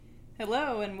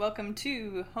Hello and welcome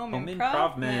to Home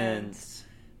Improv-ment.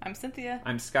 I'm Cynthia.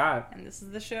 I'm Scott. And this is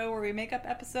the show where we make up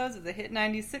episodes of the hit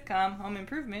 90s sitcom Home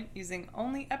Improvement using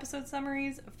only episode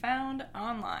summaries found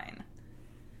online.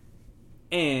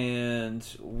 And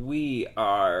we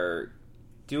are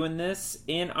doing this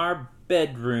in our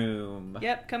bedroom.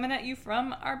 Yep, coming at you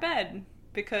from our bed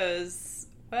because,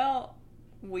 well,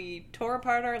 we tore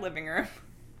apart our living room.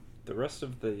 The rest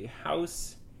of the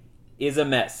house is a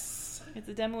mess. It's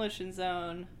a demolition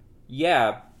zone.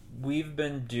 Yeah, we've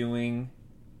been doing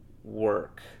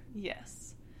work.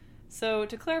 Yes. So,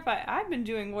 to clarify, I've been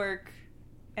doing work,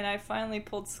 and I finally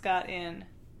pulled Scott in.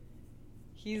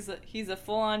 He's a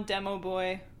full-on demo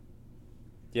boy.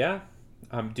 Yeah,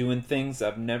 I'm doing things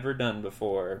I've never done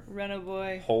before. Reno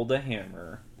boy. Hold a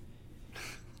hammer.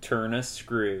 Turn a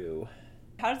screw.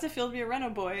 How does it feel to be a reno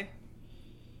boy?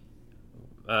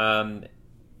 A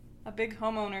big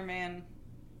homeowner man.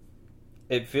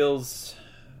 It feels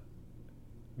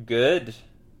good.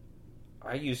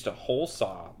 I used a hole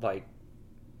saw like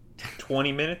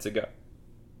 20 minutes ago.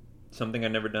 Something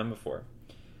I'd never done before.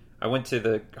 I went to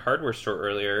the hardware store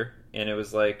earlier, and it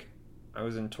was like I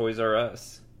was in Toys R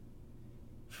Us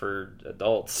for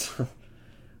adults.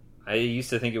 I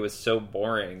used to think it was so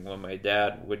boring when my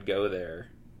dad would go there.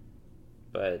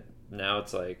 But now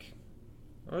it's like,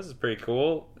 oh, this is pretty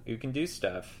cool. You can do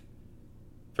stuff.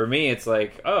 For me, it's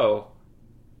like, oh,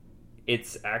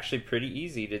 it's actually pretty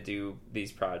easy to do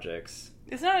these projects.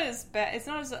 It's not as bad. It's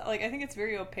not as, like, I think it's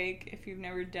very opaque if you've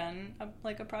never done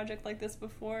a project like this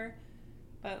before.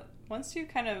 But once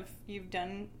you've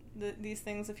done these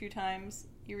things a few times,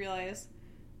 you realize,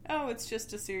 oh, it's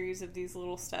just a series of these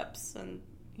little steps, and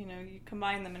you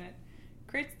combine them, and it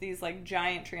creates these like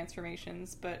giant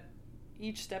transformations. But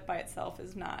each step by itself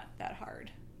is not that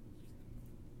hard.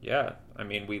 Yeah, I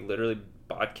mean, we literally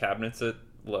bought cabinets at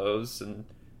Lowe's and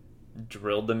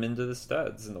drilled them into the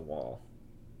studs in the wall,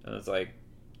 and it's like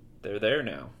they're there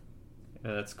now,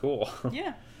 and that's cool.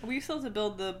 Yeah, we still have to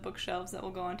build the bookshelves that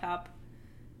will go on top.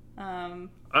 I'm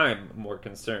more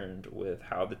concerned with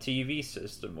how the TV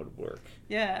system would work.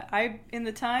 Yeah, in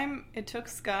the time it took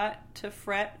Scott to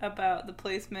fret about the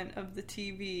placement of the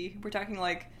TV, we're talking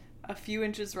like a few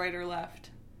inches right or left.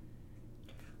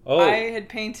 Oh, I had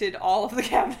painted all of the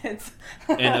cabinets.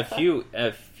 And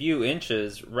a few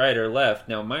inches right or left.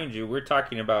 Now, mind you, we're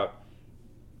talking about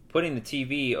putting the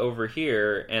TV over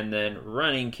here and then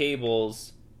running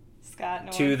cables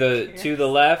Scott, to the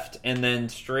left and then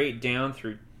straight down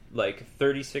through like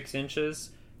 36 inches.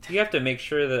 You have to make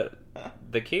sure that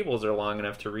the cables are long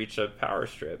enough to reach a power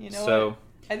strip. What?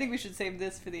 I think we should save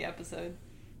this for the episode.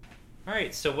 All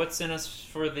right, so what's in us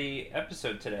for the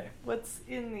episode today? What's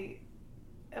in the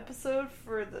episode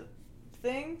for the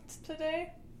thing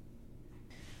today?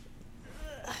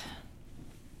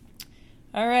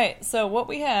 All right, so what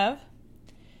we have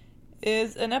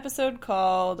is an episode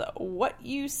called What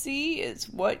You See Is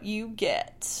What You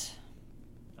Get.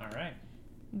 All right.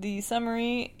 The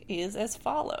summary is as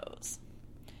follows.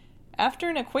 After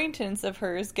an acquaintance of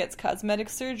hers gets cosmetic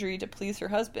surgery to please her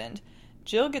husband,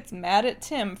 Jill gets mad at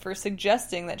Tim for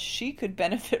suggesting that she could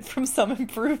benefit from some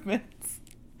improvements.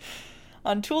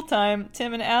 On tool time,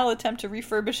 Tim and Al attempt to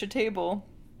refurbish a table.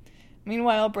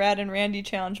 Meanwhile, Brad and Randy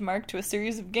challenge Mark to a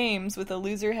series of games, with a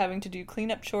loser having to do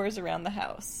cleanup chores around the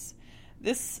house.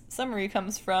 This summary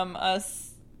comes from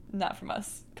us,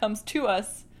 comes to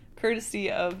us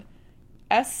courtesy of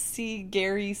SC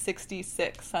Gary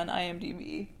 66 on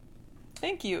IMDb.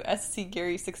 Thank you, SC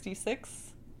Gary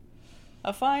 66.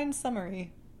 A fine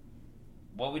summary.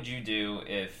 What would you do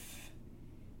if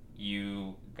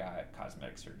you got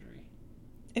cosmetic surgery?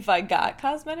 If I got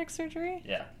cosmetic surgery?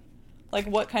 Yeah. Like,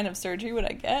 what kind of surgery would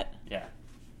I get? Yeah.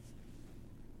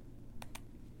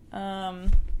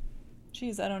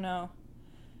 Geez, I don't know.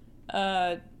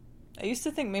 I used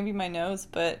to think maybe my nose,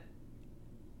 but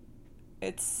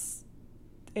it's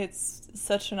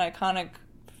such an iconic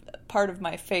part of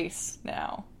my face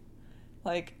now.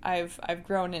 Like, I've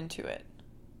grown into it.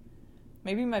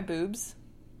 Maybe my boobs.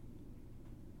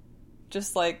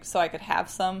 Just like so I could have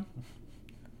some.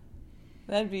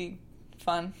 That'd be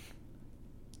fun.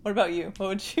 What about you? What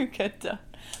would you get done?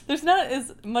 There's not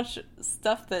as much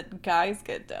stuff that guys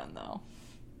get done, though.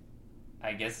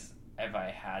 I guess if I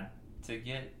had to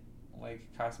get, like,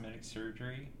 cosmetic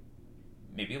surgery,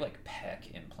 maybe, like,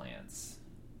 pec implants.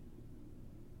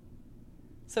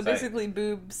 So basically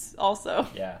boobs also.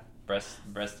 Yeah,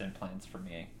 breast implants for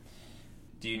me.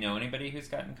 Do you know anybody who's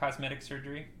gotten cosmetic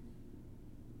surgery?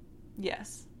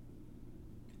 Yes.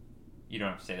 You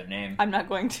don't have to say their name. I'm not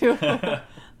going to.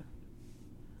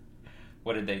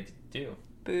 What did they do?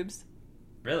 Boobs.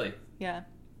 Really? Yeah.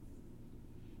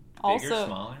 Bigger, Also,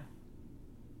 smaller?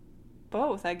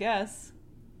 both, I guess.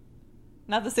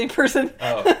 Not the same person.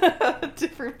 Oh.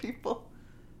 Different people.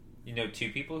 You know 2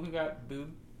 people who got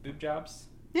boob jobs?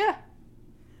 Yeah.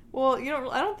 Well,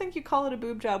 I don't think you call it a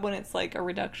boob job when it's like a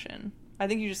reduction. I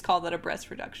think you just call that a breast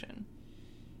reduction.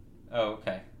 Oh,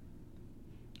 okay.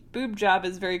 Boob job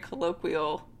is very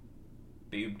colloquial.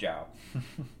 Boob job.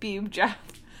 Boob job.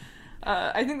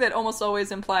 I think that almost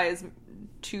always implies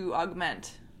to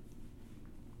augment.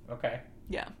 Okay.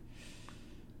 Yeah.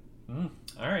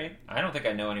 All right. I don't think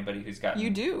I know anybody who's gotten... You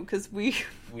do, because we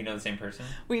know the same person?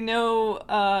 We know,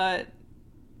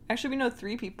 actually we know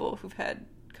 3 people who've had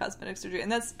cosmetic surgery,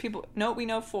 and that's people, no, we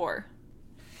know 4.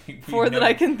 4 that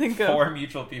I can think of. 4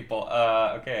 mutual people.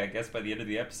 Okay, I guess by the end of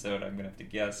the episode, I'm going to have to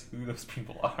guess who those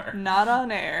people are. Not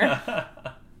on air.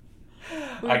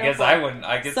 I guess 4. I wouldn't,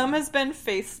 I guess... Some has been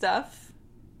face stuff,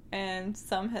 and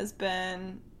some has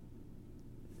been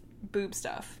boob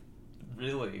stuff.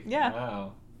 Really? Yeah.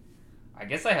 Wow. I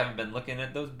guess I haven't been looking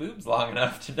at those boobs long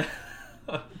enough to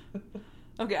know.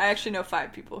 Okay, I actually know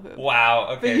 5 people who. Wow.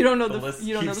 Okay. But you don't know the list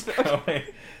keeps growing.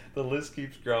 The list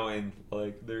keeps growing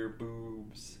like their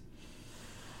boobs.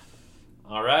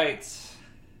 All right.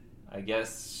 I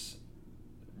guess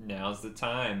now's the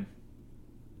time.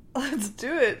 Let's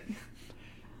do it.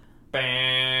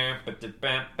 Bam,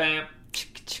 bam, bam.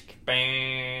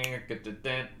 Bam,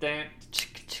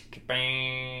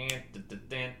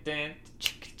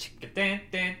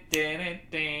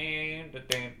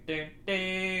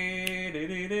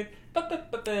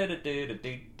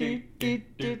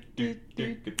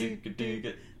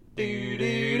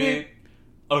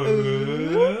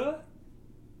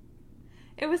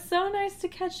 It was so nice to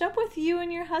catch up with you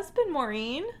and your husband,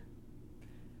 Maureen.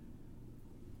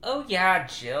 Oh yeah,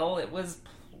 Jill. It was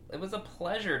a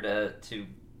pleasure to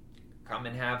come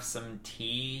and have some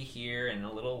tea here and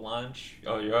a little lunch.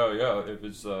 Oh yeah. It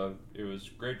was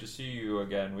great to see you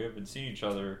again. We haven't seen each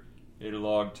other in a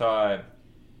long time.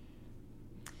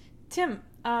 Tim,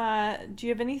 do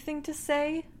you have anything to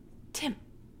say? Tim,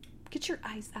 get your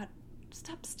eyes out.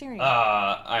 Stop staring.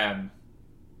 I am.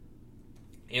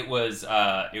 It was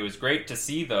great to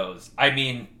see those. I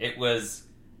mean, it was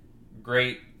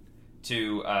great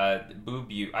to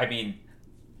boob you. I mean,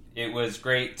 it was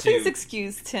great to... Please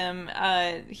excuse Tim.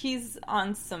 He's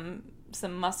on some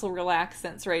muscle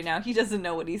relaxants right now. He doesn't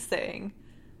know what he's saying.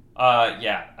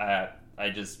 Yeah. I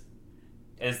just...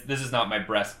 This is not my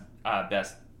best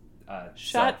Shut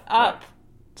self, up, right?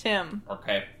 Tim.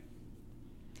 Okay.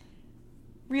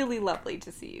 Really lovely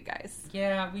to see you guys.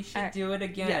 Yeah, we should do it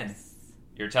again. Yes.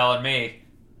 You're telling me.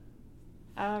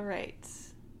 All right.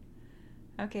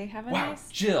 Okay, have a wow, nice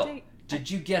Jill, day.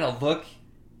 did you get a look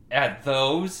at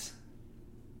those?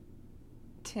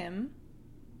 Tim,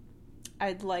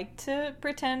 I'd like to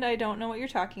pretend I don't know what you're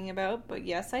talking about, but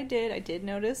yes, I did. I did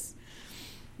notice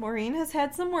Maureen has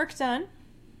had some work done.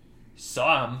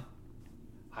 Some?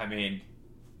 I mean,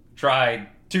 tried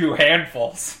 2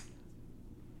 handfuls.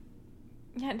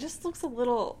 Yeah, it just looks a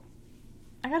little...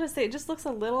 I gotta say, it just looks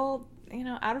a little,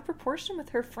 out of proportion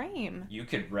with her frame. You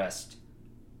could rest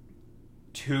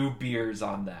 2 beers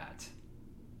on that.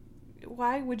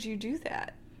 Why would you do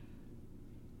that?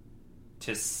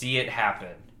 To see it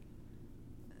happen.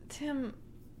 Tim,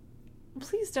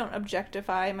 please don't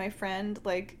objectify my friend.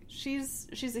 Like, she's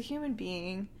a human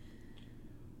being.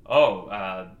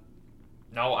 Oh,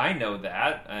 no, I know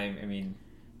that. I mean...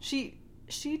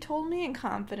 She told me in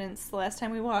confidence the last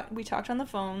time we talked on the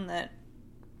phone that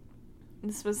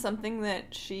this was something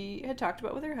that she had talked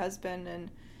about with her husband,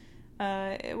 and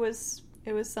it was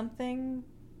something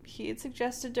he had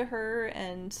suggested to her,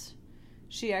 and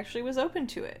she actually was open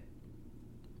to it.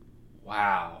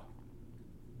 Wow.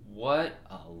 What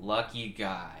a lucky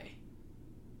guy.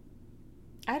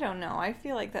 I don't know. I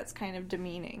feel like that's kind of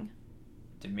demeaning.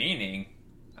 Demeaning?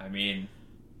 I mean...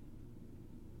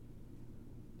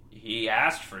 He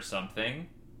asked for something,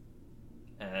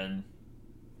 and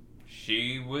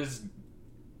she was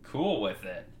cool with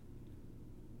it.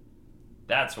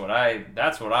 That's what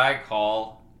I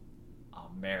call a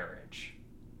marriage.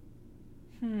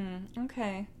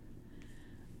 Okay.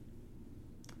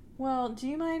 Well, do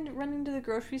you mind running to the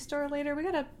grocery store later? We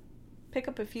gotta pick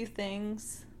up a few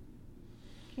things.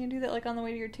 Can you do that, like, on the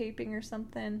way to your taping or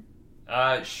something?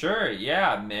 Sure,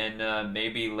 yeah, and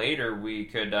maybe later we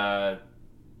could,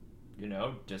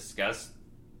 discuss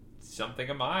something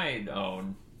of my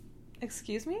own.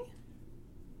 Excuse me?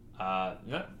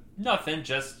 Nothing,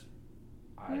 just...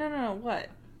 No, what?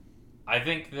 I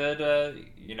think that,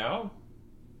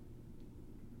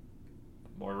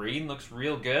 Maureen looks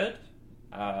real good.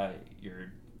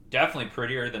 You're definitely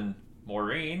prettier than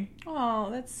Maureen. Oh,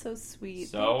 that's so sweet.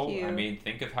 So, Thank you. I mean,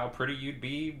 think of how pretty you'd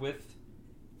be with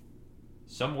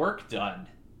some work done.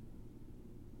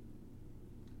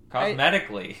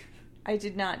 Cosmetically. I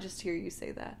did not just hear you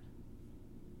say that.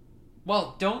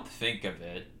 Well, don't think of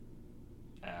it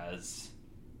as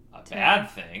a Tim. bad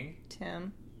thing.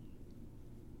 Tim.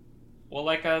 Well,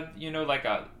 like a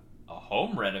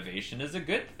home renovation is a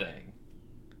good thing.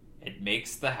 It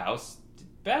makes the house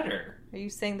better. Are you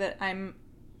saying that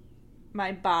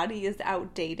my body is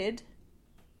outdated?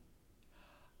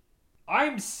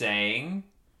 I'm saying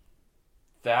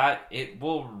that it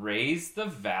will raise the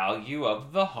value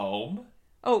of the home.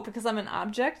 Oh, because I'm an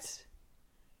object?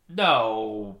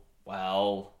 No,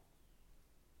 well,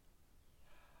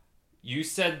 you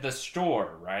said the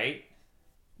store, right?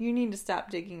 You need to stop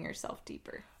digging yourself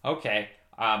deeper. Okay,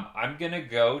 I'm gonna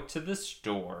go to the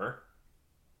store,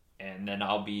 and then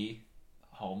I'll be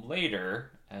home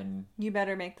later, and You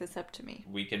better make this up to me.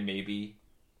 we can maybe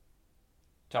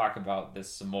talk about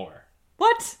this some more.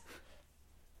 What?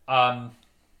 Um,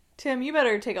 Tim, you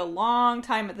better take a long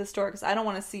time at the store because I don't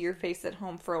want to see your face at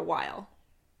home for a while.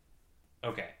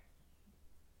 okay.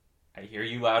 I hear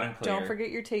you loud and clear. Don't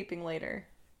forget your taping later.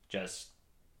 Just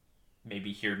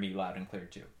maybe hear me loud and clear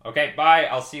too. Okay, bye.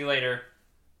 I'll see you later.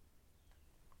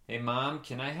 Hey, Mom,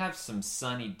 can I have some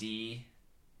Sunny D?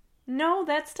 No,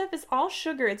 that stuff is all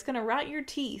sugar. It's going to rot your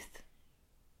teeth.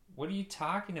 What are you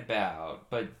talking about?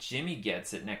 But Jimmy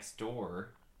gets it next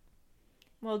door.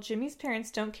 Well, Jimmy's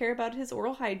parents don't care about his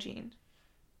oral hygiene.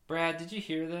 Brad, did you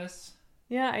hear this?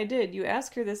 Yeah, I did. You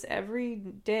ask her this every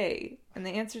day, and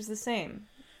the answer's the same.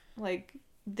 Like,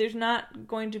 there's not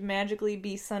going to magically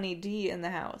be Sunny D in the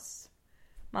house.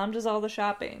 Mom does all the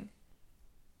shopping.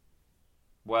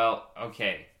 Well,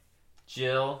 okay.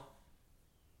 Jill.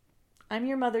 I'm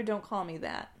your mother, don't call me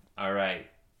that. All right.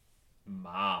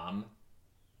 Mom.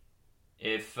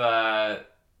 If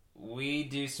we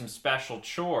do some special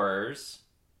chores,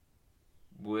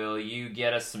 will you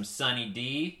get us some Sunny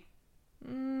D?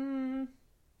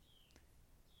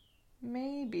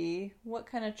 Maybe. What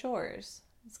kind of chores?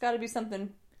 It's got to be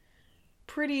something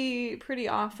pretty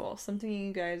awful. Something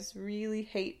you guys really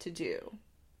hate to do.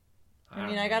 I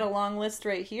mean, I got a long list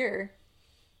right here.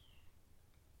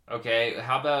 Okay,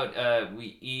 how about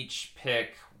we each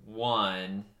pick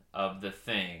one of the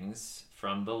things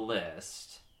from the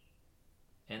list,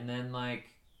 and then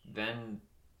then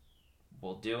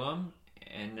we'll do them,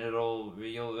 and it'll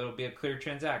be a clear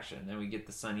transaction. Then we get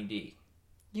the Sunny D.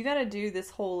 You got to do this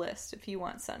whole list if you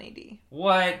want Sunny D.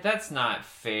 What? That's not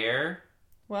fair.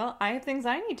 Well, I have things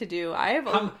I need to do. I have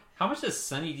How much does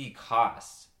Sunny D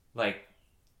cost? Like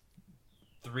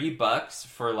 $3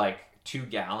 for 2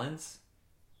 gallons?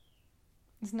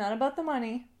 It's not about the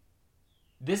money.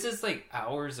 This is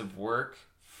hours of work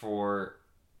for.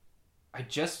 I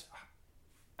just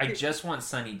want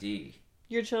Sunny D.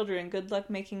 Your children, good luck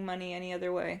making money any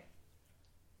other way.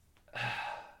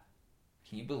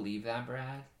 Can you believe that,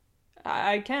 Brad?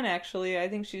 I can actually. I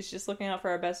think she's just looking out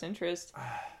for our best interest.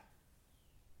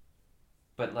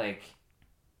 But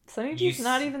Sunny D's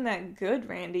not even that good,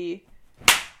 Randy.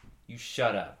 You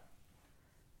shut up.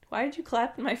 Why did you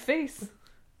clap in my face?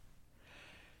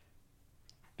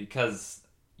 Because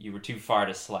you were too far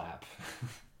to slap.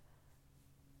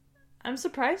 I'm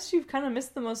surprised you've kind of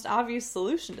missed the most obvious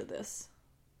solution to this.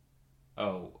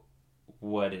 Oh,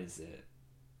 what is it?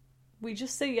 We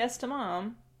just say yes to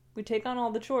Mom, we take on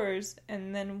all the chores,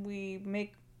 and then we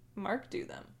make Mark do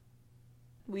them.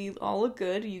 We all look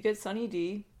good, you get Sunny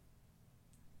D.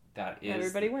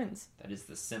 Everybody wins. That is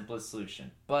the simplest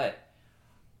solution. But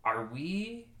are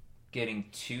we getting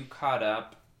too caught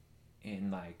up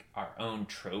in our own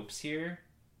tropes here?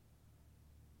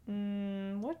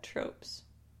 What tropes?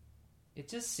 It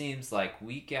just seems like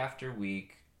week after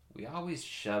week, we always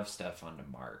shove stuff onto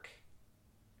Mark.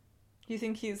 You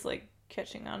think he's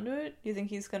catching on to it? You think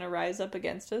he's gonna rise up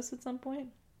against us at some point?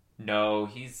 No,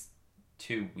 he's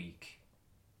too weak.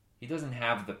 He doesn't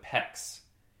have the pecs.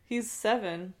 He's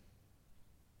 7.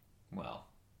 Well,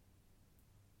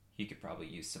 he could probably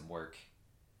use some work.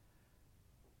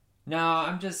 No,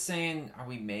 I'm just saying, are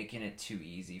we making it too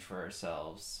easy for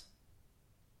ourselves?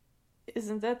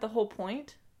 Isn't that the whole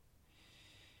point?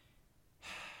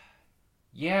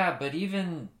 Yeah, but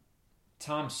even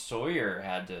Tom Sawyer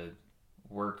had to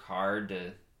work hard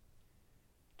to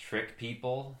trick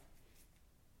people.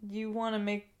 You want to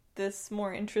make this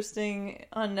more interesting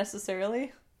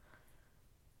unnecessarily?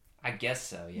 I guess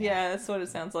so, yeah. Yeah, that's what it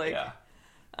sounds like. Yeah.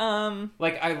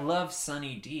 I love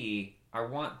Sunny D. I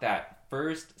want that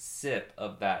first sip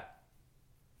of that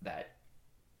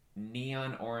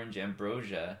neon orange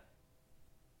ambrosia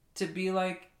to be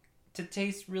to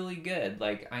taste really good.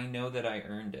 Like, I know that I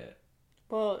earned it.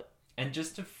 Well... And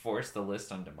just to force the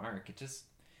list onto Mark,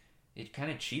 it kind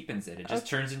of cheapens it. It just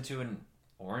turns into an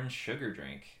orange sugar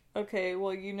drink. Okay,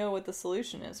 well, you know what the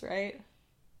solution is, right?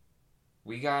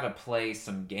 We gotta play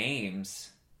some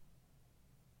games,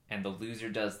 and the loser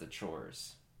does the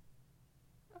chores.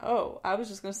 Oh, I was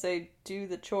just gonna say, do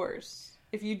the chores.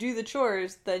 If you do the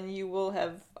chores, then you will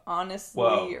have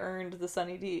honestly earned the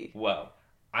Sunny D. Whoa.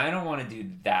 I don't want to do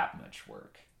that much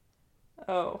work.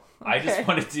 Oh, okay. I just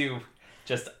want to do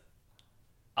just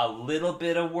a little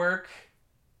bit of work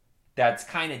that's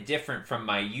kind of different from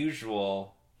my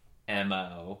usual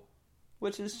MO.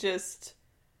 Which is just...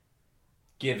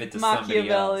 give it to somebody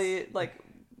else.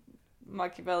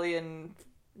 Machiavellian,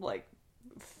 like,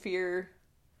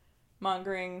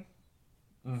 fear-mongering,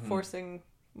 forcing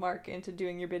Mark into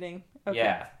doing your bidding. Okay.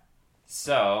 Yeah.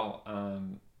 So,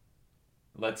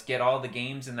 let's get all the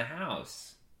games in the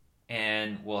house,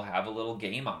 and we'll have a little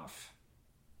game off.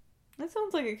 That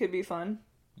sounds like it could be fun.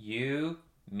 You,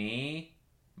 me,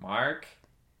 Mark,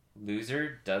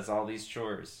 loser does all these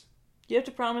chores. You have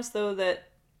to promise, though, that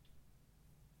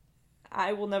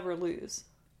I will never lose.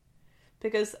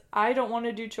 Because I don't want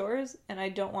to do chores, and I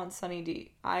don't want Sunny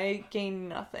D. I gain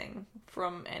nothing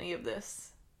from any of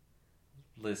this.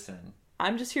 Listen.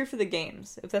 I'm just here for the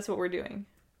games, if that's what we're doing.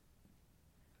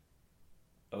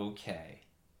 Okay.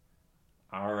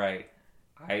 All right.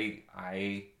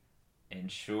 I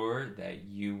ensure that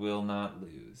you will not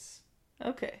lose.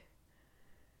 Okay.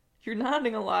 You're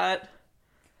nodding a lot.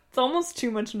 It's almost too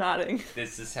much nodding.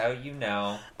 This is how you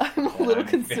know I'm a little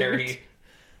concerned. Very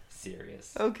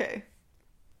serious. Okay.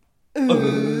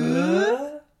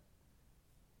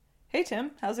 Hey,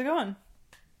 Tim. How's it going?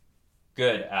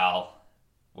 Good, Al.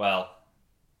 Well,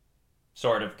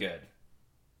 sort of good.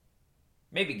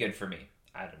 Maybe good for me.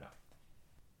 I don't know.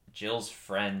 Jill's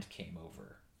friend came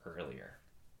over earlier.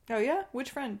 Oh, yeah?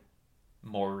 Which friend?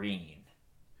 Maureen.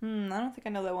 I don't think I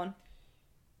know that one.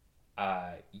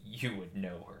 You would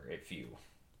know her if you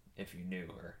knew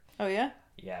her. Oh, yeah?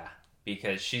 Yeah,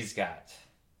 because she's,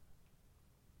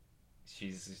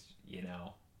 you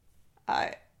know.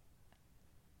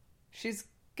 She's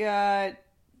got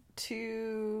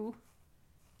two...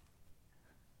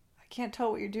 I can't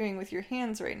tell what you're doing with your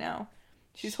hands right now.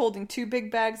 She's holding 2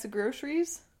 big bags of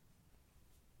groceries?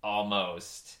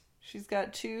 Almost. She's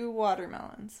got 2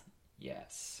 watermelons.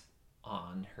 Yes,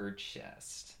 on her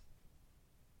chest.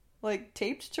 Like,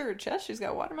 taped to her chest? She's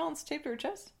got watermelons taped to her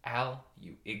chest? Al,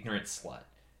 you ignorant slut.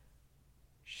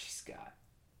 She's got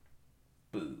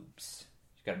boobs.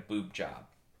 She's got a boob job.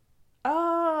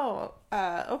 Oh,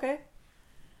 okay.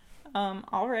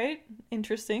 Alright.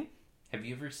 Interesting. Have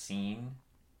you ever seen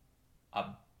a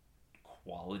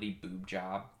quality boob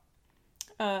job?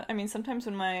 I mean, sometimes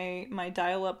when my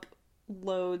dial-up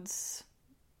loads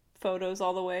photos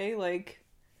all the way, like,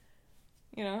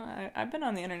 you know, I've been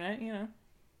on the internet, you know.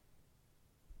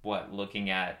 What, looking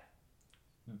at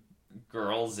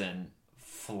girls in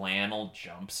flannel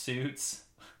jumpsuits?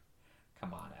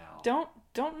 Come on, Al.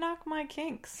 Don't knock my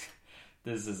kinks.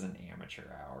 This is an amateur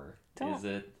hour, is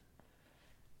it?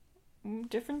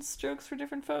 Different strokes for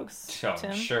different folks. Oh,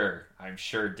 Tim. I'm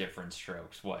sure different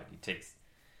strokes. What, you take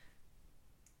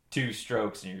 2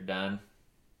 strokes and you're done?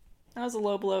 That was a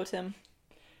low blow, Tim.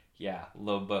 Yeah,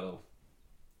 low bow.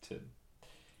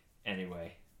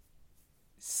 Anyway.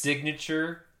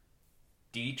 Signature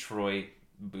Detroit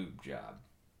boob job.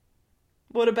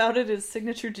 What about it is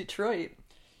signature Detroit?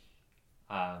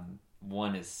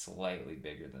 One is slightly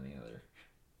bigger than the other.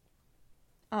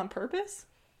 On purpose?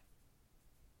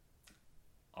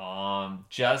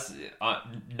 Just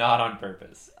not on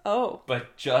purpose. Oh.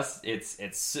 But just it's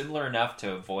similar enough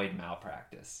to avoid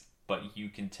malpractice, but you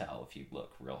can tell if you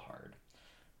look real hard.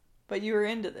 But you were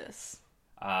into this.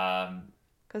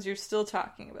 Because you're still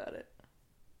talking about it.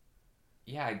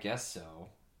 Yeah, I guess so.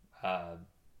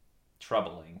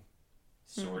 Troubling,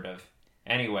 sort of.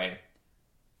 Anyway,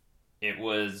 it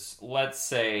was, let's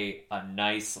say, a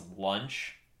nice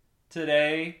lunch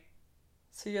today.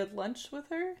 So you had lunch with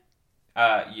her?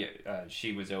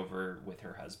 She was over with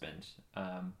her husband.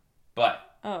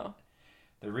 But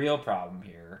the real problem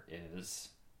here is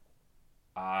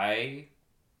I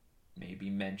maybe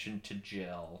mentioned to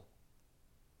Jill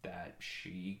that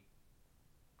she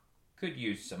could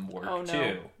use some work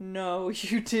too. No,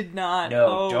 you did not.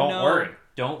 No, don't worry.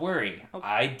 Don't worry. Okay.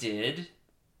 I did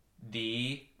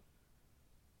the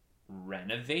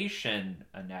renovation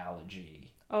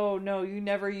analogy. Oh no, you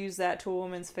never use that to a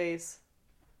woman's face.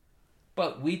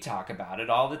 But we talk about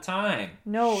it all the time.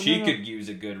 She could use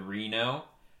a good Reno.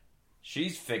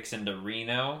 She's fixing to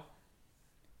Reno.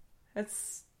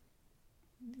 That's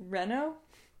Reno?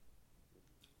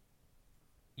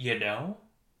 You know,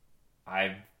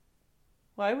 I'm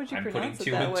Why would you putting pronounce it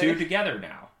two that and way? two together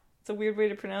now. It's a weird way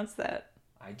to pronounce that.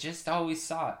 I just always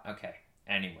saw it. Okay,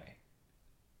 anyway.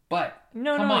 But,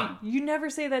 No, come on. you never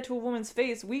say that to a woman's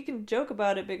face. We can joke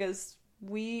about it because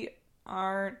we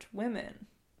aren't women.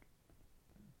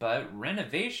 But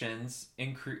renovations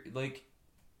increase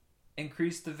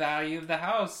the value of the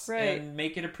house and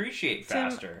make it appreciate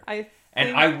faster.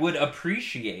 And I would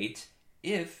appreciate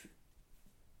if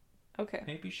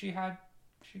maybe she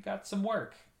got some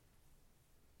work.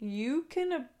 You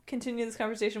can continue this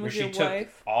conversation with your wife. She took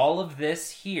all of this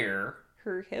here,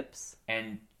 her hips,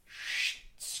 and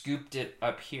scooped it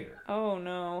up here. Oh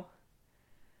no.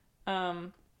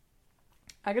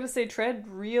 I gotta say, tread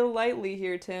real lightly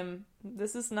here, Tim.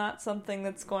 This is not something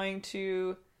that's going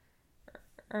to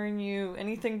earn you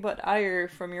anything but ire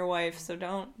from your wife, so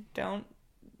don't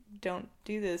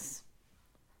do this.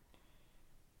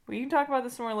 We can talk about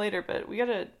this more later, but we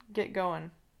gotta get going.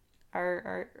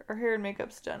 Our hair and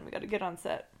makeup's done. We gotta get on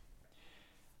set.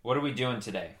 What are we doing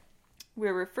today?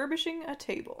 We're refurbishing a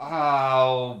table.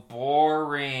 Oh,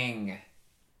 boring.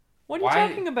 What are you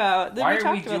talking about? Why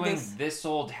are we doing this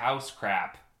old house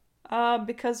crap?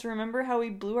 Because remember how we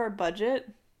blew our budget?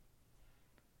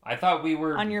 I thought we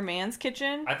were... On your man's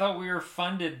kitchen? I thought we were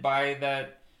funded by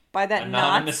that... By that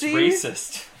anonymous Nazi?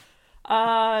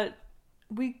 Racist.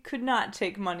 We could not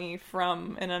take money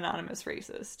from an anonymous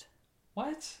racist.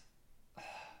 What?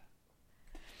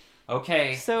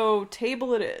 Okay. So,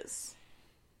 table it is.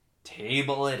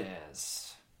 Table it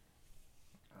is.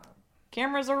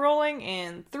 Cameras are rolling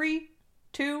in 3,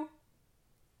 2.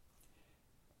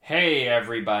 Hey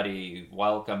everybody,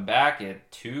 welcome back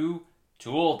at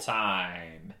Tool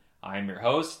Time. I'm your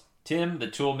host, Tim the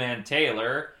Toolman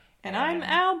Taylor. And I'm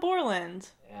Al Borland.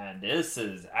 And this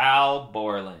is Al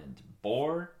Borland.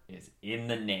 Bor is in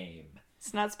the name.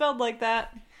 It's not spelled like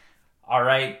that.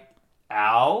 Alright,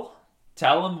 Al,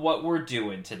 tell them what we're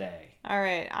doing today.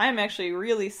 Alright, I'm actually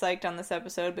really psyched on this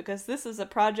episode because this is a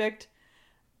project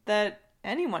that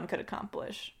anyone could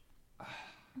accomplish.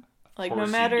 Like, no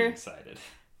matter... excited.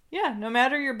 Yeah, no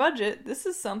matter your budget, this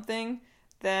is something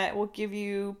that will give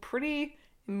you pretty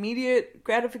immediate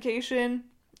gratification.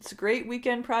 It's a great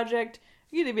weekend project.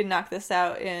 You could even knock this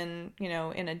out in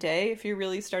a day if you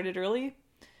really started early.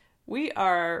 We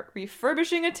are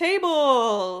refurbishing a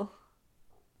table.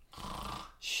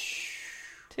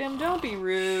 Tim, don't be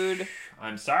rude.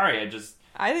 I'm sorry,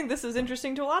 I think this is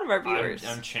interesting to a lot of our viewers.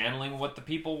 I'm channeling what the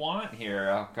people want here.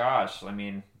 Oh gosh,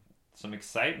 some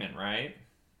excitement, right?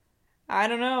 I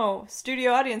don't know.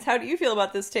 Studio audience, how do you feel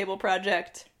about this table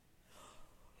project?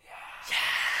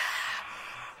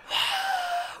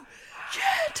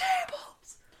 Yeah,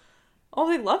 tables. Oh,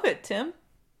 they love it, Tim.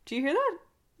 Do you hear that?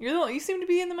 You seem to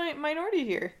be in the minority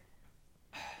here.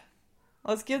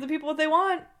 Let's give the people what they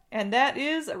want, and that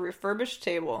is a refurbished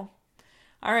table.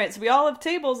 All right, so we all have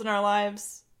tables in our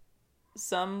lives.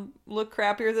 Some look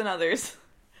crappier than others.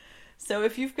 So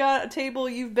if you've got a table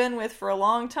you've been with for a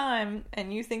long time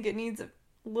and you think it needs a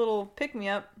little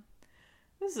pick-me-up,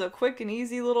 this is a quick and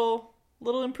easy little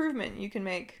improvement you can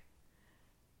make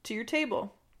to your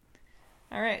table.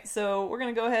 All right, so we're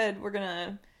gonna go ahead. We're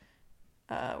gonna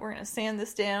sand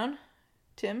this down.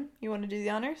 Tim, you want to do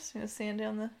the honors? You're gonna sand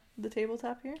down the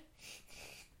tabletop here.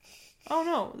 Oh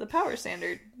no, the power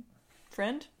sander,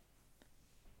 friend.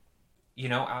 You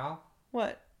know, Al?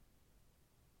 What?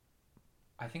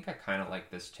 I think I kind of like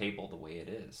this table the way it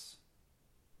is.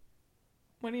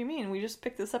 What do you mean? We just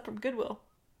picked this up from Goodwill.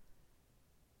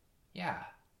 Yeah,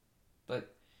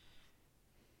 but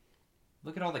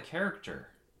look at all the character.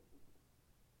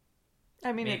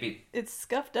 I mean, it's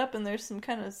scuffed up and there's some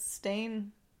kind of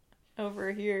stain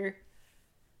over here.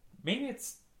 Maybe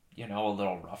it's, a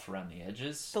little rough around the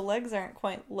edges. The legs aren't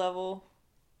quite level.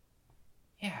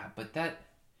 Yeah, but that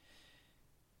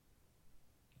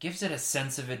gives it a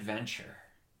sense of adventure.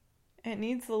 It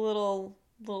needs the little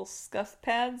scuff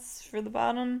pads for the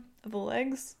bottom of the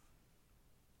legs.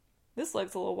 This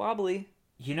leg's a little wobbly.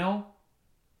 I'm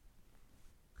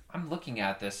looking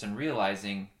at this and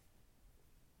realizing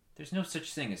there's no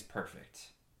such thing as perfect.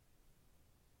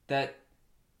 That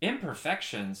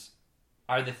imperfections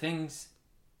are the things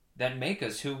that make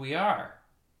us who we are.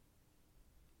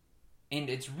 And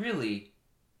it's really,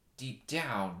 deep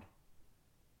down,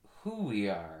 who we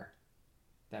are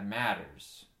that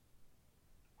matters.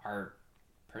 Our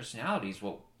personalities,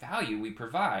 what value we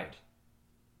provide.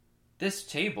 This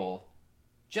table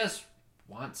just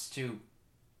wants to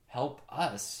help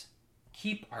us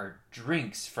keep our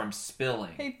drinks from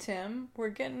spilling. Hey Tim, we're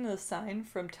getting a sign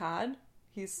from Todd.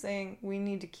 He's saying we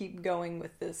need to keep going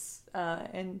with this,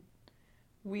 and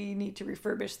we need to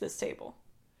refurbish this table.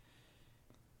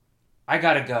 I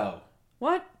gotta go.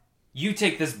 What? You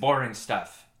take this boring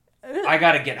stuff. I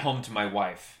gotta get home to my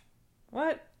wife.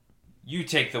 What? You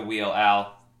take the wheel,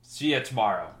 Al. See you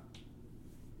tomorrow.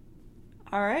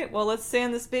 Alright, well, let's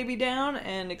sand this baby down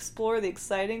and explore the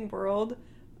exciting world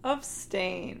of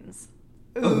stains.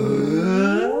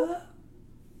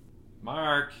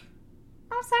 Mark.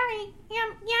 Oh, sorry.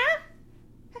 Yeah?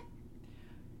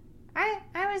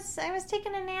 I was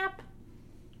taking a nap.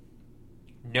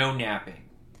 No napping.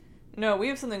 No, we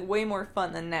have something way more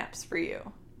fun than naps for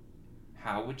you.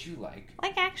 How would you like?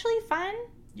 Like, actually fun?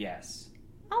 Yes.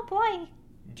 Oh, boy.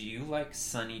 Do you like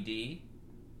Sunny D?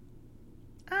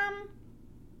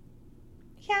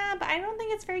 Yeah, but I don't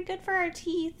think it's very good for our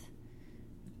teeth.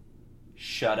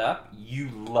 Shut up. You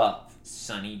love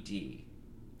Sunny D.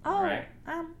 Oh, Right.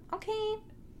 Okay.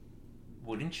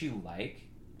 Wouldn't you like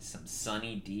some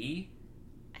Sunny D?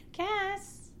 I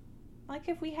guess. Like,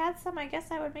 if we had some, I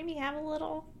guess I would maybe have a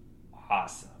little.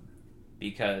 Awesome.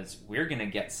 Because we're gonna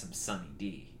get some Sunny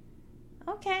D.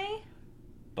 Okay.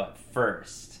 But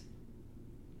first,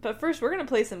 we're gonna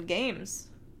play some games.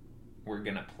 we're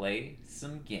gonna play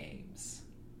some games.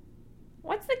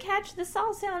 What's the catch? This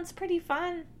all sounds pretty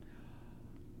fun.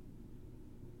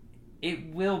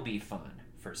 It will be fun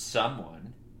for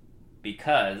someone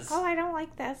because Oh, I don't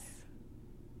like this.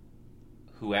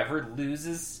 whoever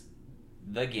loses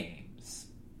the games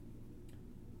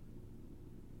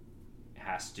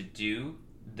has to do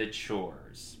the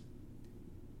chores.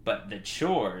 But the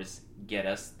chores get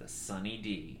us the Sunny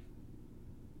D.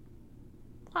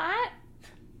 What?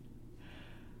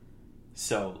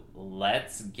 So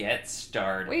let's get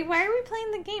started. Wait, why are we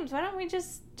playing the games? Why don't we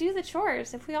just do the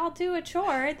chores? If we all do a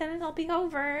chore, then it'll be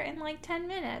over in like 10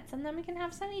 minutes, and then we can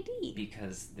have Sunny D.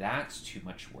 Because that's too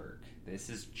much work. This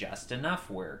is just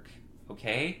enough work.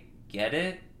 Okay? Get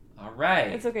it?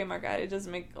 Alright. It's okay, Mark. It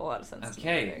doesn't make a lot of sense to me.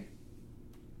 Okay.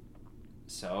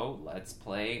 So let's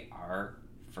play our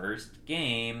first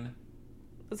game.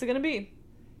 What's it gonna be?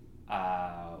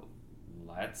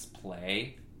 Let's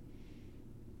play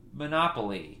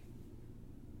Monopoly.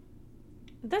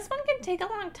 This one can take a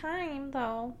long time,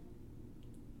 though.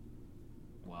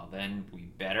 Well, then we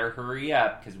better hurry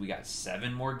up because we got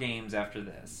 7 more games after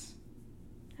this.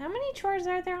 How many chores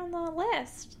are there on the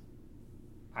list?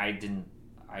 I didn't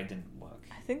look.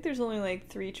 I think there's only like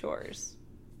 3 chores.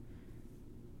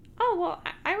 Oh, well,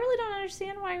 I really don't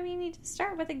understand why we need to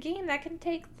start with a game that can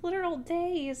take literal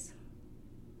days.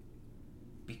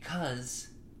 Because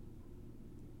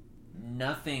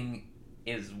nothing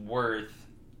is worth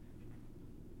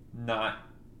not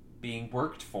being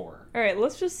worked for. Alright,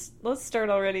 let's start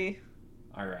already.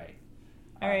 Alright.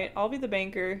 Alright, I'll be the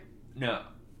banker. No,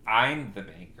 I'm the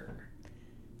banker.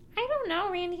 I don't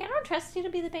know, Randy. I don't trust you to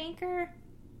be the banker.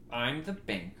 I'm the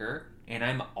banker, and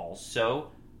I'm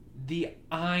also the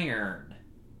iron.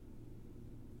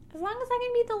 As long as I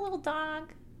can be the little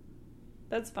dog.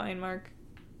 That's fine, Mark.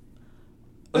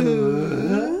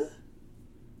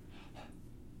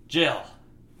 Jill,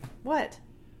 What?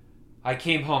 I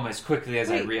came home as quickly as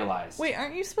I realized. Wait,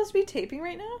 aren't you supposed to be taping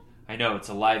right now? I know, it's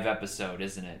a live episode,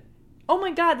 isn't it? Oh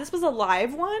my god, this was a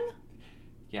live one?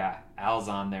 Yeah, Al's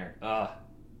on there. Ugh,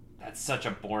 that's such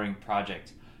a boring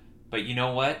project. But you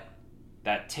know what?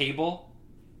 That table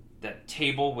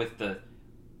with the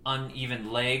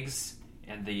uneven legs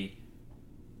and the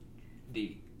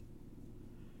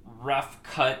rough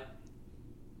cut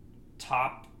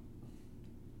top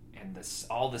and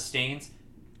all the stains,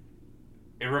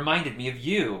 it reminded me of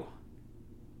you.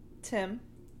 Tim.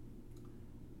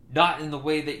 Not in the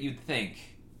way that you'd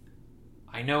think.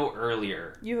 I know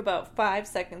earlier. You have about 5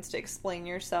 seconds to explain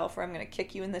yourself or I'm going to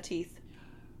kick you in the teeth.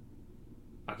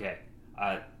 Okay.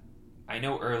 I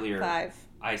know earlier 5.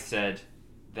 I said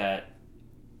that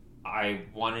I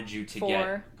wanted you to 4.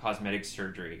 get cosmetic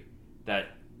surgery. That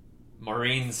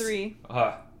Maureen's 3.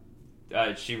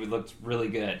 She would look really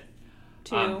good.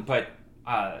 2. But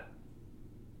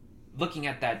looking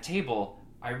at that table,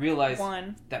 I realized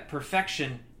 1. that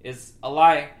perfection is a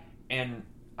lie, and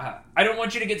I don't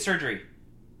want you to get surgery.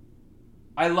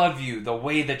 I love you the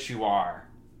way that you are.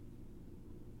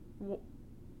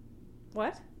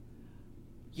 What?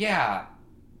 Yeah,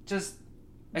 just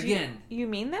again. You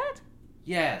mean that?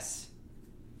 Yes.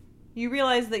 You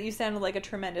realize that you sounded like a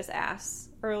tremendous ass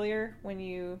earlier when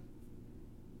you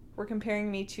were comparing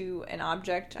me to an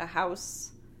object, a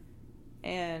house,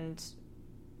 and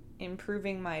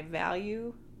improving my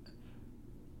value.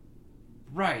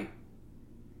 Right.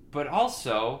 But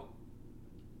also,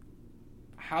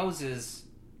 houses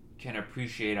can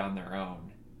appreciate on their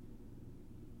own.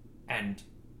 And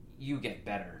you get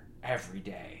better every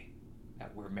day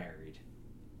that we're married.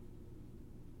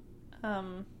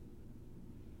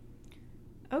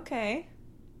 Okay.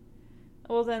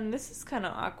 Well, then this is kind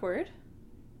of awkward.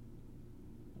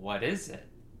 What is it?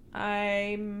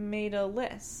 I made a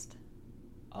list.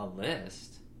 A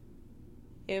list?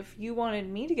 If you wanted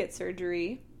me to get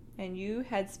surgery and you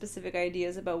had specific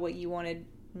ideas about what you wanted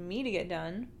me to get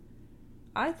done,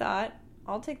 I thought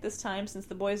I'll take this time, since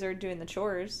the boys are doing the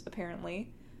chores,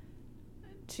 apparently,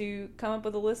 to come up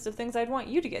with a list of things I'd want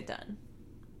you to get done.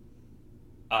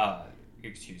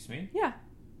 Excuse me? Yeah.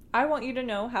 I want you to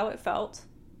know how it felt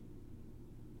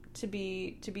to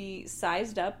be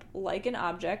sized up like an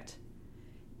object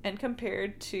and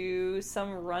compared to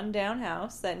some rundown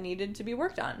house that needed to be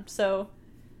worked on. So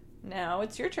now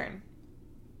it's your turn.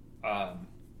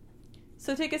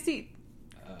 So take a seat.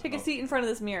 Take a seat in front of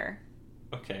this mirror.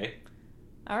 Okay.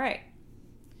 All right.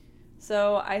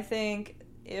 So I think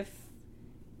if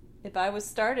I was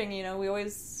starting, we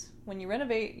always, when you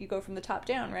renovate, you go from the top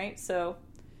down, right? So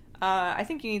I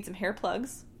think you need some hair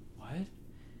plugs. What?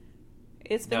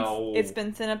 It's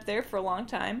been thin up there for a long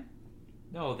time.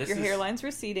 No, your hairline's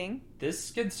receding.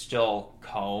 This can still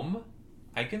comb.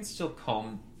 I can still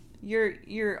comb.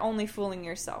 You're only fooling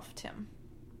yourself, Tim.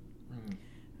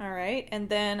 All right, and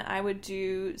then I would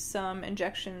do some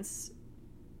injections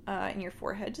in your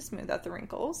forehead to smooth out the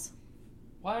wrinkles.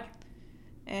 What?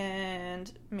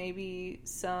 And maybe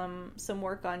some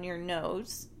work on your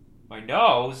nose. My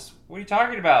nose? What are you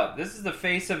talking about? This is the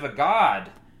face of a god.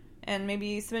 And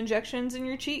maybe some injections in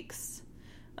your cheeks.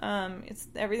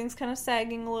 Everything's kind of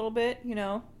sagging a little bit,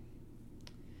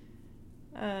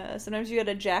 Sometimes you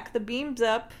gotta jack the beams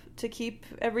up to keep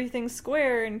everything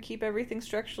square and keep everything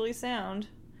structurally sound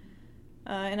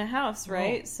in a house,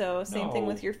 right? So same thing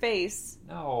with your face.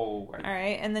 No. All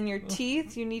right, and then your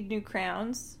teeth, you need new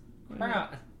crowns.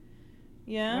 Crown?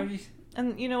 Yeah.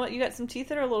 And you know what? You got some teeth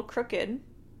that are a little crooked.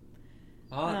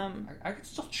 I could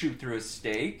still chew through a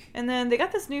steak. And then they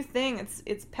got this new thing.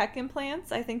 It's pec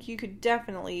implants. I think you could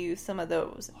definitely use some of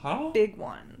those. Huh? Big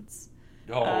ones.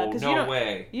 Oh, no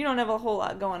way. You don't have a whole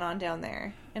lot going on down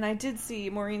there. And I did see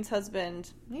Maureen's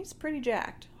husband. He's pretty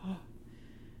jacked.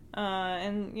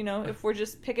 And, if we're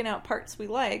just picking out parts we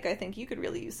like, I think you could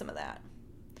really use some of that.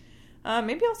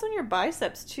 Maybe also in your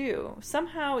biceps, too.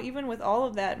 Somehow, even with all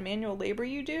of that manual labor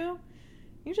you do,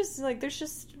 you just,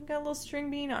 you got little string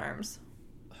bean arms.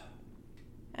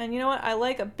 And you know what? I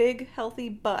like a big, healthy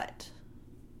butt.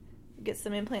 Get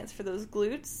some implants for those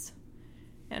glutes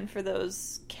and for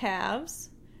those calves.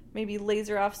 Maybe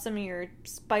laser off some of your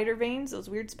spider veins, those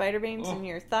weird spider veins in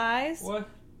your thighs. What?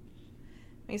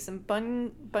 Maybe some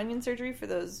bunion surgery for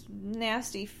those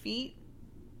nasty feet.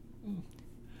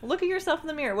 Look at yourself in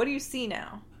the mirror. What do you see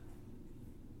now?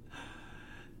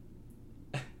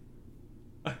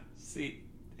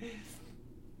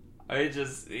 I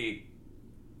just see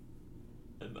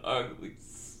an ugly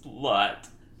slut.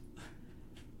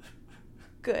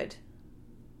 Good.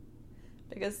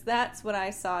 Because that's what I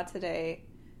saw today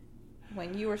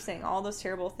when you were saying all those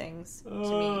terrible things to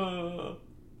me.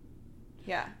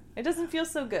 Yeah. It doesn't feel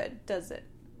so good, does it?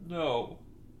 No.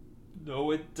 No,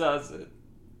 it doesn't.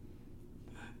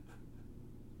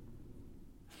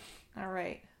 All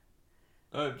right.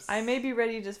 I may be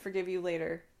ready to forgive you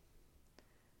later.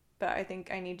 But I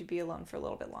think I need to be alone for a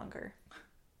little bit longer.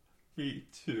 Me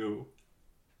too.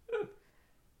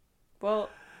 Well,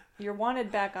 you're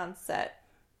wanted back on set.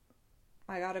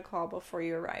 I got a call before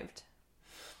you arrived.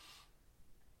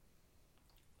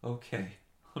 Okay.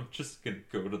 I'm just gonna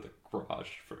go to the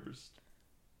garage first.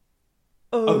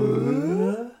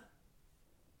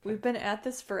 We've been at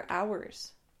this for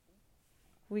hours.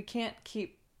 We can't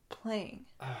keep playing.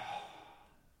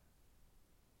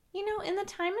 In the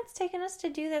time it's taken us to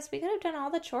do this, we could have done all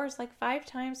the chores 5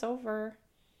 times over.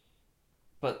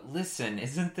 But listen,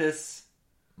 isn't this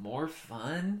more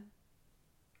fun?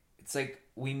 It's like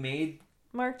we made...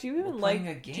 Mark, do you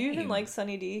even like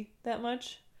Sunny D that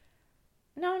much?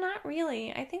 No, not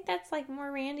really. I think that's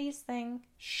more Randy's thing.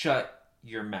 Shut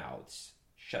your mouths.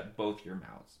 Shut both your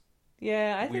mouths.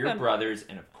 Yeah, I think we're brothers,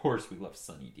 and of course we love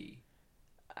Sunny D.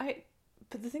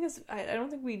 But the thing is, I don't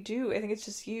think we do. I think it's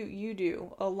just you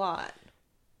do a lot.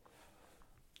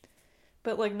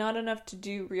 But, not enough to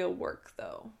do real work,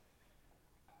 though.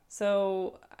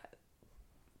 So,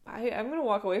 I'm going to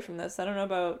walk away from this. I don't know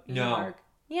about you, Mark.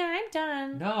 Yeah, I'm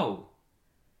done. No.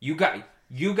 You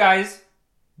guys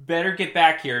better get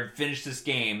back here and finish this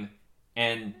game,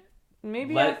 and...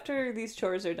 Maybe after these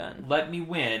chores are done. Let me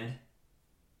win,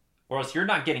 or else you're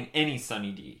not getting any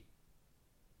Sunny D.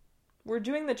 We're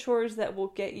doing the chores that will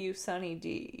get you Sunny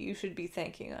D. You should be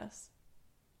thanking us.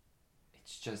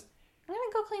 It's just I'm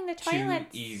gonna go clean the too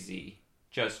toilets. easy.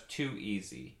 Just too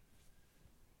easy.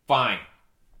 Fine.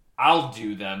 I'll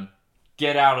do them.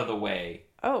 Get out of the way.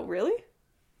 Oh, really?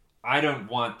 I don't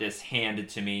want this handed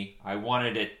to me. I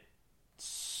wanted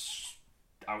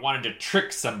to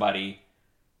trick somebody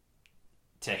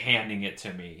to handing it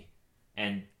to me.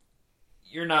 And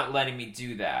you're not letting me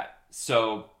do that.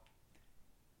 So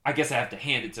I guess I have to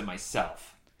hand it to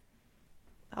myself.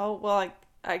 Oh, well,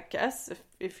 I guess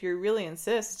if you really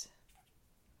insist.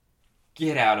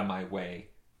 Get out of my way.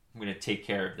 I'm going to take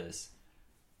care of this.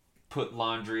 Put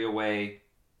laundry away.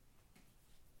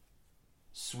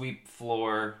 Sweep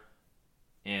floor.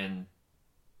 And...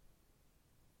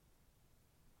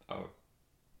 oh,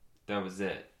 that was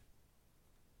it.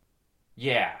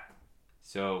 Yeah.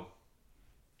 So,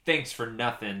 thanks for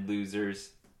nothing,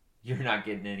 losers. You're not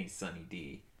getting any Sunny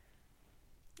D.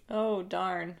 Oh,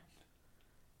 darn.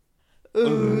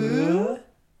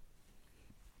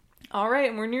 All right,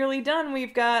 and we're nearly done.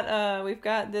 We've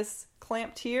got this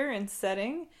clamped here and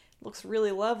setting. Looks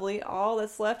really lovely. All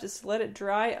that's left is to let it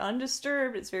dry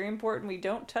undisturbed. It's very important we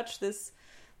don't touch this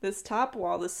top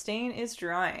wall. The stain is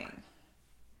drying.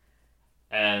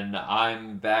 And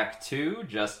I'm back too,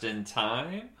 just in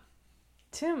time.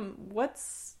 Tim,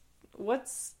 what's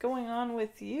going on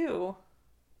with you?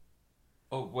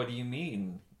 Oh, what do you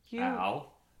mean, You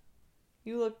Al?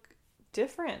 You look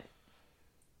different.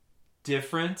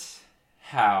 Different?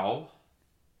 How?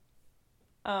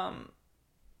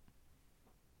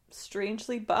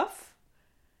 Strangely buff?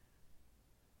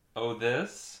 Oh,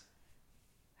 this?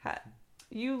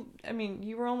 You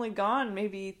were only gone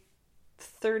maybe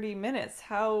 30 minutes.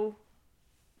 How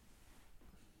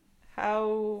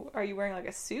are you wearing like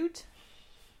a suit?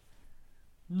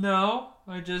 No,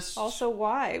 I just... Also,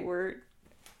 why? We're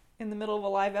in the middle of a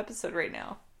live episode right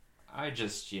now. I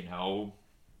just,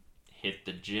 hit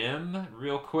the gym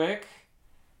real quick.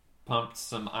 Pumped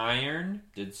some iron.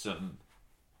 Did some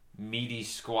meaty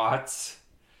squats.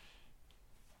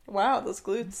 Wow, those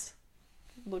glutes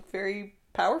look very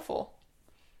powerful.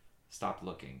 Stop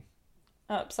looking.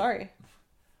 Sorry.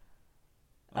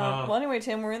 Well, anyway,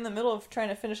 Tim, we're in the middle of trying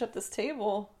to finish up this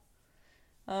table.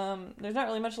 There's not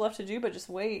really much left to do, but just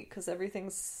wait, because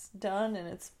everything's done and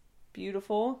it's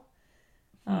beautiful.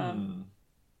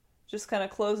 Just kind of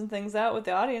closing things out with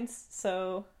the audience,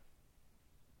 so...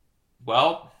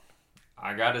 Well,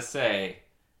 I gotta say,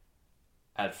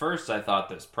 at first I thought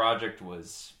this project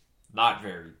was not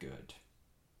very good.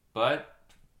 But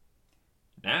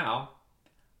now,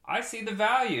 I see the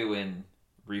value in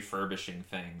refurbishing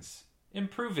things,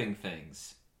 improving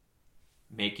things,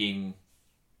 making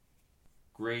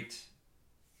great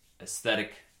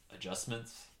aesthetic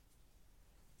adjustments.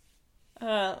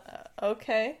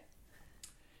 Okay.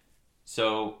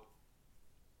 So,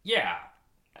 yeah,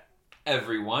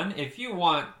 everyone, if you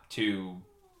want to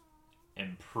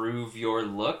improve your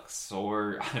looks,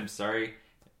 or,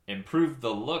 improve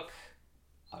the look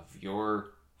of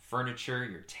your furniture,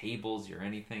 your tables, your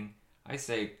anything, I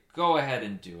say go ahead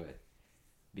and do it.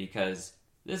 Because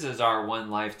this is our one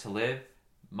life to live.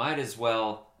 Might as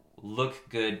well look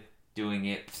good doing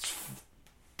it.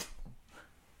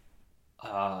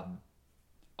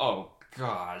 Oh,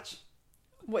 gosh.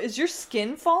 What, is your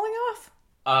skin falling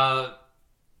off?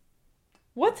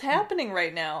 What's happening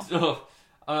right now?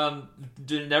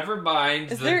 Never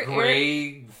mind Is the there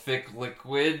gray, thick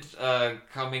liquid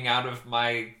coming out of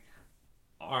my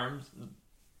arms,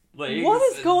 legs. What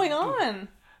is going on?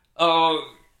 Oh,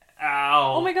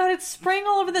 ow. Oh my god, it's spraying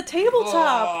all over the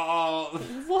tabletop. Oh.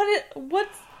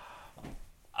 What's...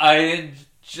 I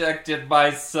injected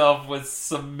myself with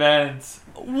cement.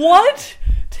 What?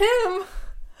 Tim?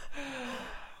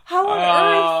 How on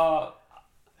earth?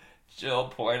 Jill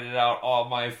pointed out all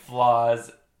my flaws.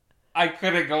 I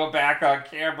couldn't go back on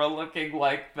camera looking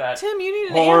like that Tim, you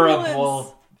need an horrible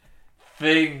ambulance.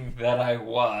 thing that I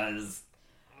was.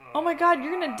 Oh my god,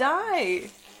 you're gonna die.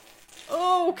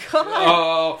 Oh god.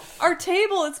 Oh. Our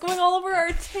table, it's going all over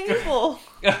our table.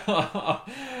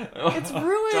 It's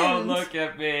ruined. Don't look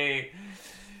at me.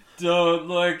 Don't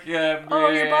look at me. Oh,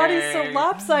 your body's so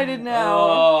lopsided now.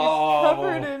 Oh. You're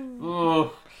covered in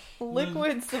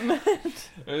liquid cement.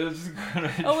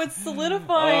 Oh, it's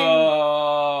solidifying.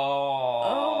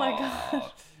 Oh my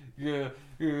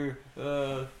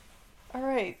god.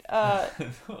 Alright, I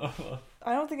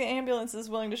don't think an ambulance is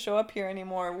willing to show up here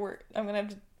anymore. I'm gonna have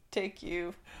to take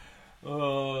you.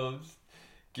 I'm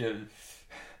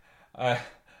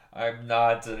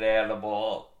not an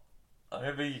animal.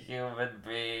 I'm a human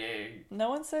being. No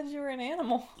one said you were an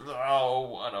animal. Oh,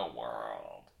 what a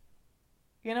world.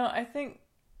 I think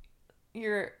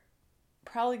you're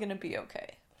probably gonna be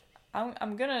okay.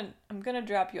 I'm gonna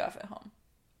drop you off at home.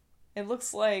 It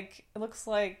looks like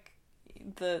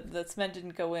the cement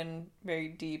didn't go in very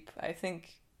deep. I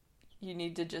think you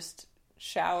need to just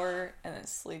shower and then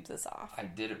sleep this off. I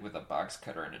did it with a box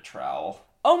cutter and a trowel.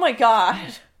 Oh my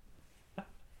god!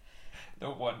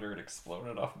 No wonder it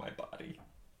exploded off my body.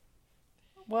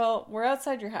 Well, we're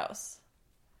outside your house.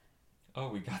 Oh,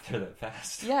 we got there that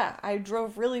fast. Yeah, I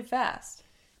drove really fast.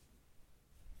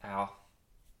 Ow.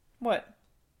 What?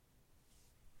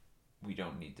 We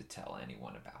don't need to tell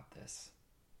anyone about this.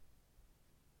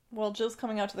 Well, Jill's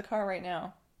coming out to the car right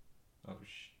now. Oh,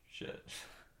 shit.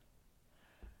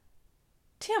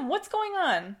 Tim, what's going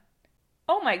on?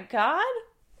 Oh my god?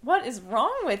 What is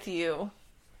wrong with you?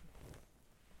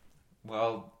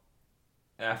 Well,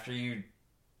 after you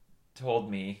told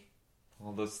me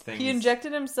all those things... He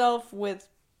injected himself with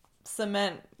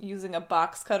cement using a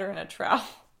box cutter and a trowel.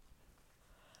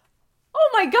 Oh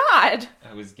my god!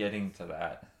 I was getting to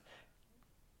that.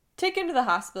 Take him to the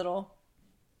hospital.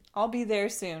 I'll be there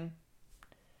soon.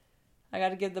 I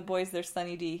gotta give the boys their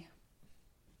Sunny D.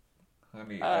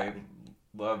 Honey, I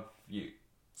love you.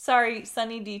 Sorry,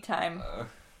 Sunny D time.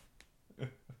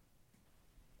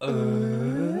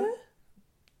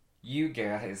 You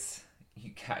guys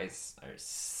are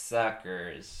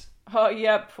suckers. Oh,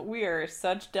 yep, we are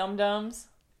such dum-dums.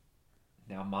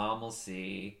 Now Mom will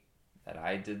see that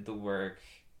I did the work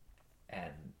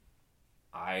and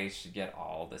I should get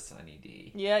all the Sunny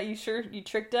D. Yeah, you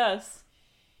tricked us.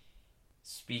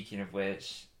 Speaking of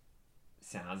which,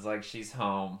 sounds like she's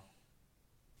home.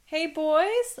 Hey,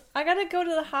 boys, I gotta go to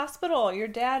the hospital. Your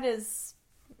dad is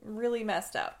really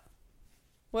messed up.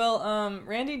 Well,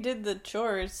 Randy did the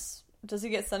chores. Does he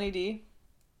get Sunny D?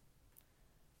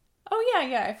 Oh,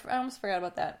 yeah, I almost forgot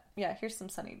about that. Yeah, here's some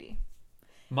Sunny D.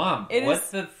 Mom, what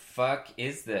the fuck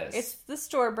is this? It's the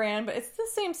store brand, but it's the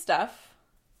same stuff.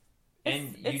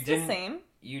 It's the same.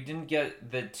 You didn't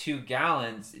get the 2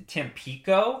 gallons.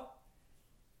 Tampico?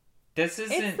 It's the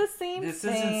same thing. This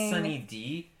isn't Sunny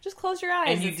D. Just close your eyes.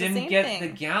 And you didn't get the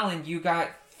gallon. You got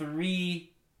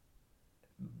three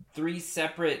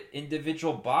separate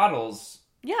individual bottles.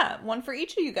 Yeah, one for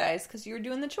each of you guys because you were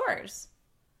doing the chores.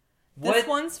 What? This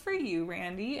one's for you,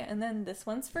 Randy, and then this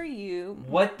one's for you.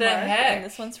 What the Mark, heck? And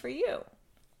this one's for you.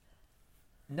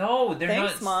 No, they're not.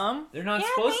 Thanks, Mom. They're not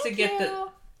supposed to get the.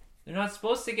 They're not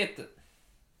supposed to get the.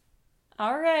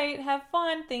 All right, have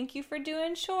fun. Thank you for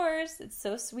doing chores. It's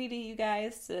so sweet of you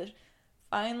guys to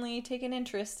finally take an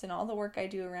interest in all the work I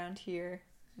do around here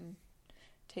and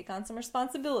take on some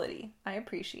responsibility. I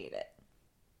appreciate it.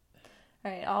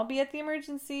 All right, I'll be at the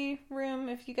emergency room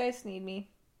if you guys need me.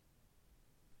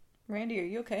 Randy, are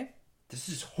you okay? This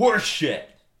is horseshit.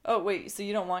 Oh, wait, so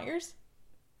you don't want yours?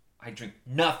 I drink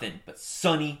nothing but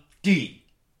Sunny D.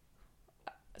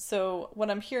 So what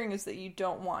I'm hearing is that you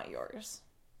don't want yours.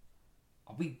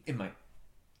 I'll be in my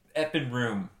effing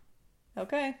room.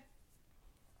 Okay.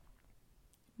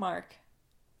 Mark.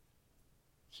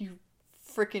 You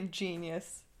freaking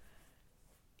genius.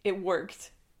 It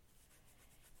worked.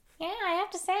 Yeah, I have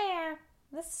to say,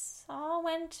 this all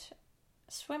went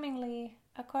swimmingly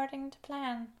according to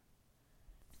plan.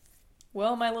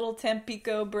 Well, my little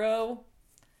Tampico bro,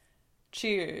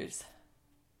 cheers.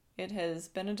 It has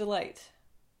been a delight.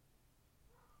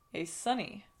 A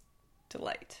sunny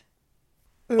delight.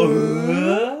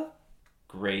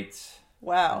 Great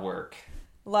Wow. work.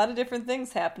 A lot of different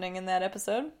things happening in that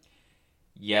episode.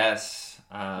 Yes.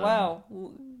 Wow.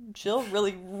 Jill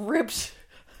really ripped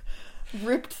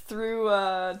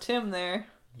through Tim there.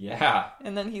 Yeah.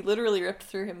 And then he literally ripped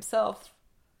through himself.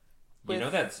 With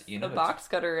a box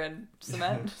cutter and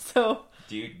cement. So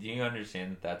do you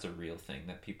understand that that's a real thing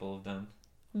that people have done?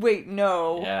 wait,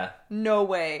 no. Yeah. No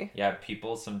way. Yeah,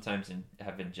 people sometimes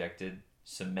have injected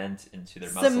cement into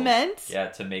their muscles. Cement? Yeah,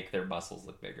 to make their muscles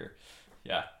look bigger.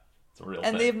 Yeah, it's a real thing.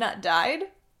 And they've not died?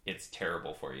 It's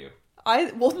terrible for you.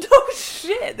 No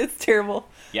shit, that's terrible.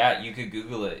 Yeah, you could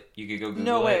Google it. You could go Google it.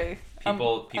 No way.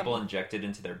 People injected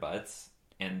into their butts,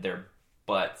 and their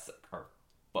butts are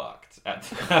fucked.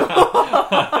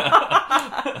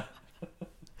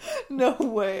 No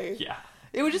way. Yeah.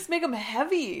 It would just make them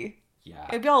heavy. Yeah.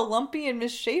 It'd be all lumpy and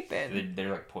misshapen. They're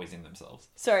like poisoning themselves.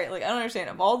 Sorry, I don't understand.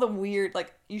 Of all the weird,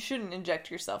 you shouldn't inject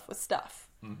yourself with stuff.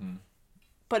 Mm-hmm.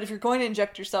 But if you're going to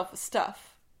inject yourself with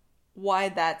stuff, why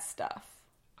that stuff?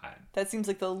 That seems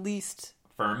like the least...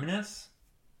 Firmness?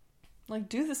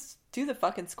 Do the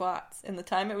fucking squats. In the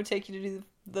time it would take you to do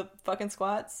the fucking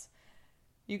squats,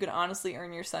 you could honestly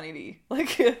earn your Sunny D.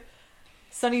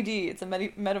 Sunny D, it's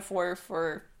a metaphor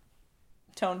for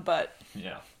toned butt.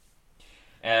 Yeah.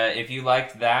 If you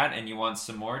liked that and you want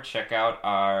some more, check out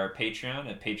our Patreon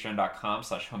at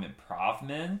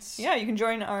patreon.com/homeimprovement. Yeah, you can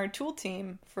join our tool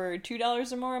team for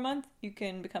 $2 or more a month. You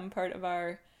can become part of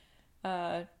our,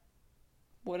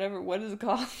 what is it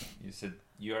called?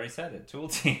 You already said it, tool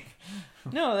team.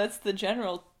 No, that's the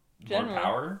general. More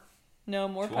power? No,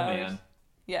 more Tool powers. Man.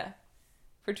 Yeah.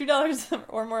 For $2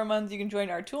 or more a month, you can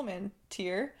join our Toolman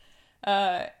tier,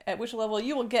 at which level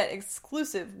you will get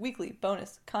exclusive weekly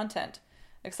bonus content,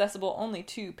 accessible only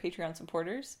to Patreon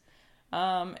supporters.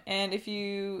 And if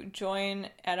you join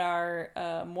at our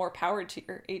more power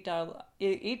tier,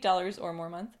 $8 or more a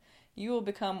month, you will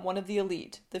become one of the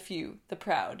elite, the few, the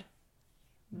proud.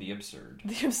 The absurd.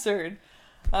 The absurd.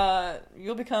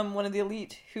 You'll become one of the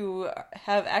elite who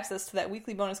have access to that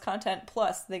weekly bonus content,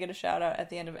 plus they get a shout out at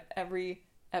the end of every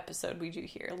episode we do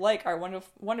here, like our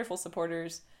wonderful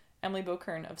supporters, Emily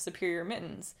Bokern of Superior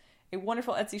Mittens, a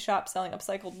wonderful Etsy shop selling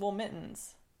upcycled wool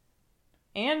mittens,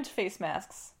 and face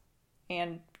masks,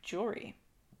 and jewelry.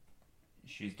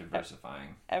 She's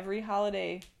diversifying. Every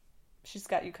holiday, she's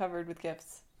got you covered with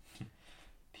gifts.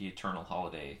 The eternal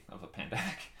holiday of a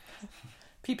pandemic.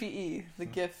 PPE, the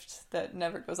gift that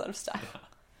never goes out of style.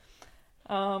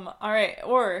 All right,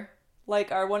 or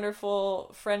like our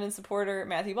wonderful friend and supporter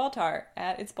Matthew Baltar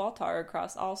at It's Baltar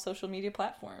across all social media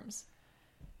platforms.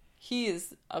 He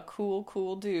is a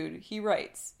cool dude. He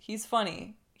writes. He's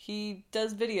funny. He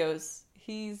does videos.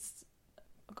 He's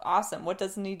awesome. What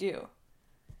doesn't he do?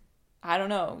 I don't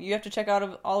know. You have to check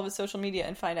out all of his social media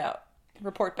and find out.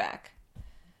 Report back.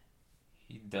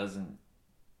 He doesn't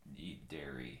eat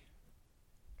dairy.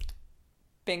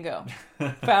 Bingo.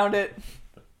 Found it.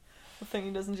 The thing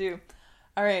he doesn't do.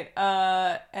 All right.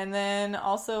 And then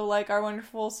also like our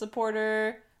wonderful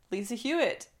supporter, Lisa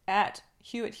Hewitt at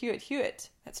Hewitt.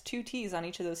 That's 2 T's on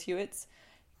each of those Hewitts.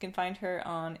 You can find her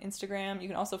on Instagram. You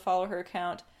can also follow her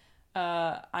account,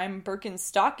 I'm Birkin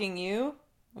Stalking You,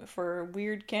 for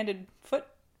weird candid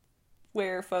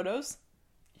footwear photos.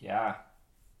 Yeah.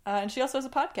 And she also has a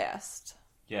podcast.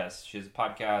 Yes, she has a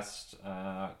podcast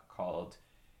called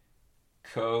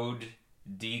Code,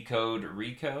 Decode,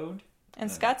 Recode.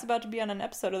 And Scott's about to be on an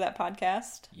episode of that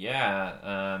podcast.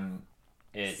 Yeah.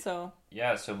 So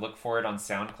look for it on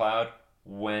SoundCloud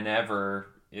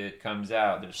whenever it comes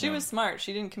out. She was smart.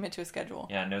 She didn't commit to a schedule.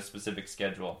 Yeah, no specific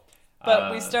schedule.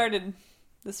 But we started.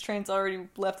 This train's already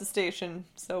left the station,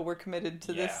 so we're committed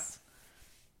to this.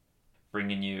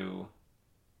 Bringing you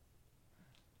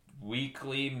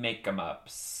weekly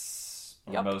make-em-ups.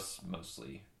 Or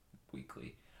mostly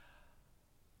weekly.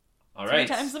 All right.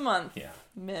 3 times a month. Yeah.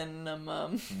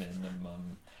 Minimum.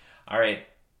 All right.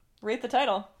 Rate the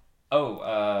title.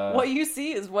 Oh, what you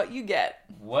see is what you get.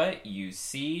 What you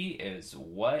see is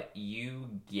what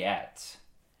you get.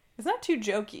 It's not too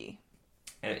jokey.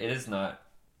 It is not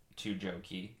too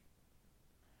jokey.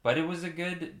 But it was a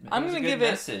good message. I'm going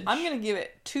to give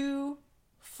it 2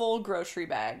 full grocery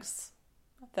bags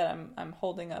that I'm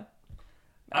holding up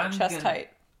at chest height.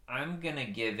 I'm going to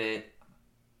give it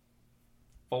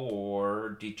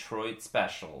 4 Detroit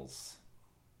specials.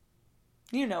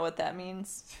 You know what that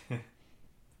means.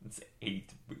 It's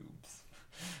 8 boobs.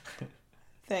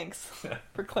 Thanks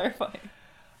for clarifying.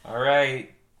 All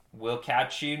right. We'll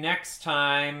catch you next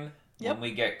time when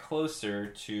we get closer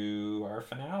to our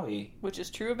finale. Which is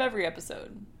true of every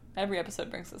episode. Every episode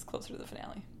brings us closer to the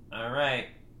finale. All right.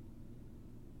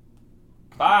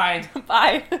 Bye.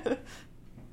 Bye.